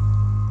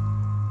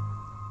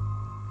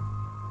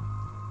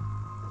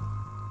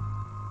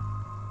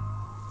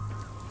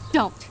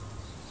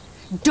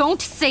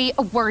 Don't say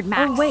a word,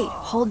 Max. Oh, wait.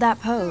 Hold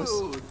that pose.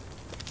 Dude.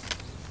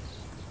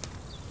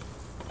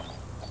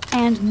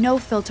 And no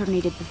filter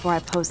needed before I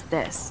post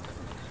this.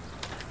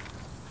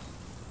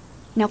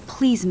 Now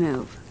please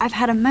move. I've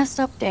had a messed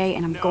up day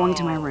and I'm going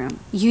to my room.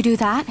 You do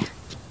that?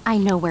 I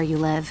know where you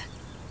live.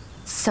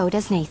 So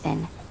does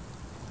Nathan.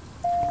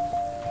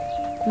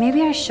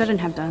 Maybe I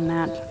shouldn't have done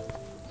that.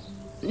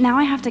 Now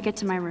I have to get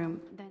to my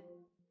room.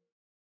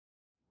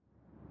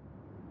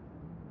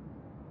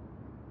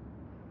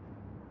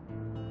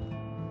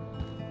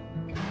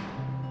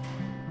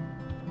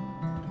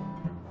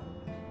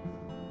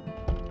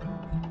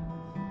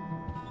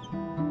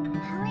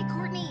 Hurry,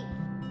 Courtney!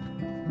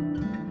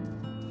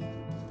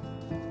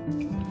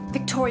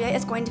 Victoria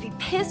is going to be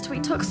pissed we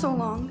took so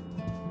long.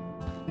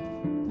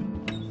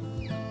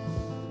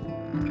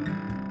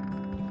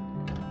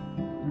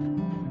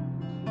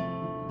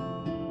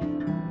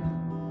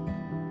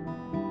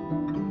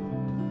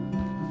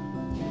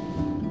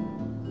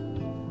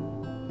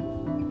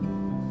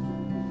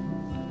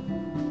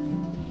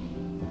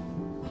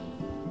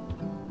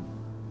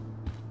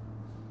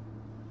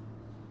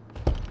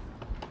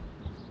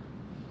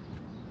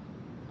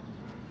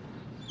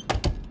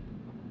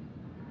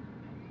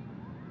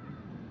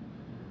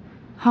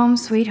 Home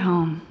sweet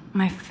home,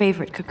 my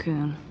favorite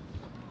cocoon.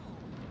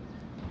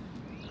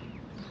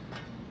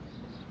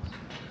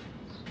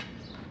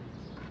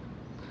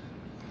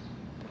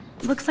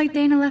 Looks like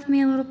Dana left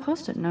me a little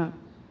post-it note.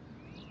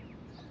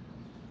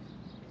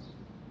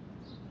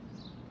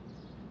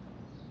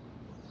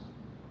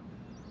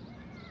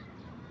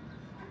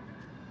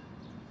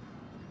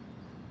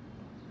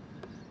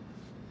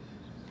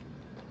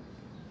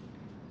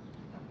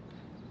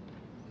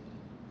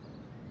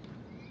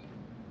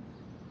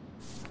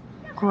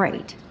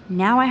 Great.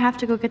 Now I have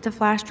to go get the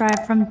flash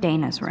drive from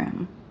Dana's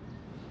room.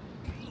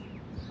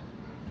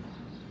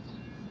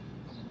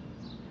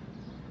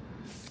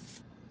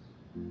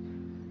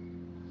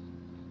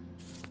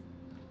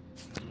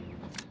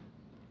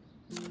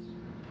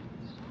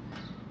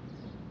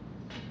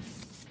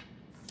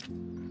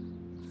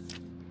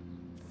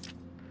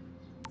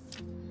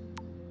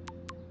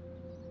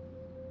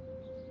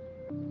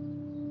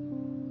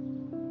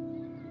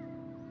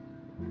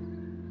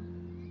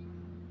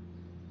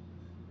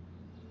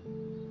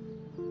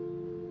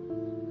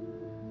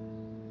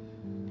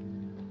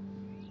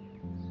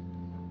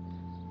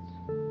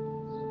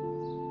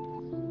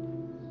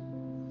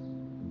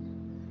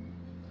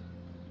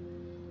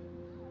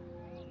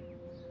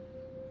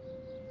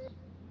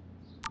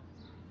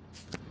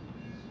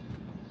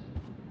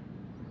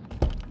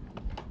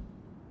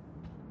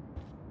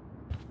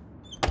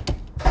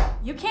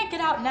 You can't get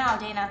out now,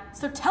 Dana,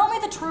 so tell me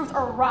the truth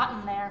or rot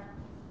in there.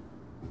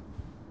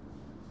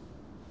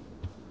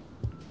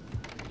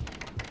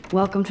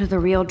 Welcome to the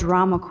real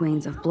drama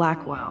queens of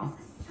Blackwell.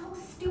 So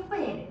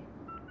stupid.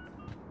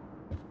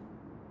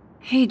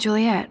 Hey,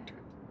 Juliet.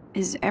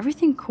 Is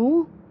everything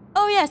cool?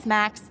 Oh yes,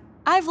 Max.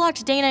 I've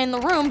locked Dana in the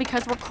room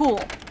because we're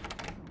cool.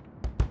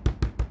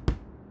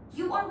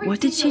 You are ridiculous. What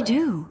did she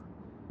do?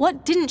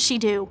 What didn't she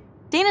do?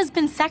 Dana's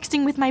been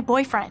sexting with my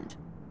boyfriend.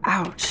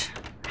 Ouch.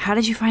 How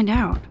did you find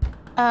out?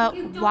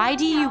 Why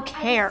do you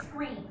care?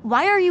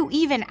 Why are you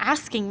even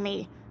asking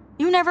me?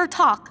 You never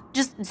talk,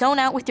 just zone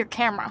out with your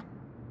camera.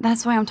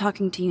 That's why I'm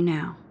talking to you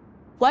now.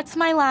 What's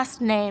my last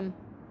name?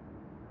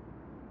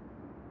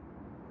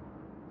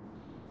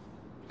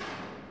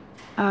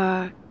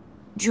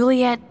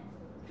 Juliet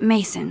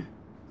Mason.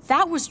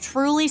 That was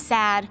truly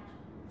sad.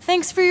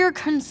 Thanks for your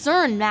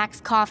concern, Max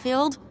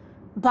Caulfield.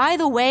 By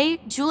the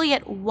way,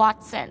 Juliet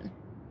Watson.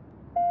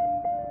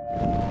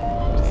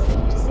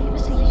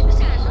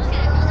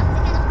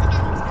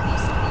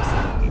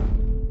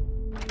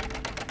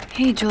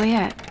 Hey,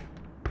 Juliet.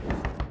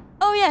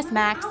 Oh yes,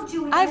 Max.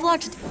 I've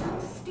locked...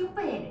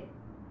 Stupid.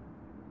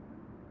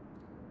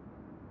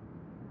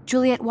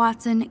 Juliet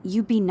Watson,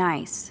 you be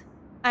nice.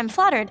 I'm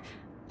flattered.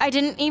 I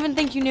didn't even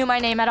think you knew my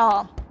name at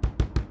all.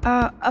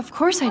 Of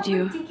course I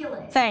do.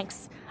 Ridiculous.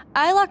 Thanks.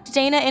 I locked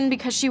Dana in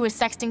because she was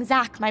sexting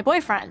Zach, my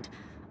boyfriend.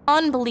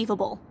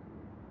 Unbelievable.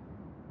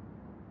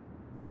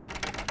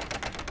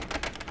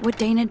 Would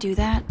Dana do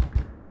that?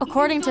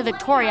 According to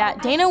Victoria,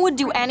 Dana would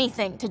do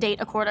anything to date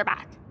a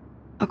quarterback.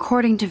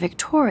 According to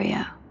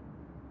Victoria.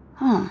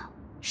 Huh.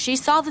 She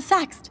saw the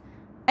sext,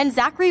 and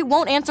Zachary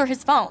won't answer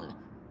his phone.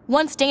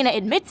 Once Dana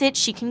admits it,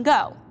 she can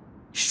go.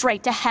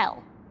 Straight to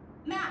hell.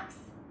 Max,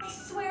 I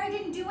swear I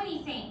didn't do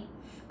anything.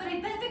 But I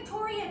bet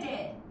Victoria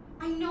did.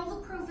 I know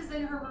the proof is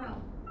in her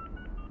room.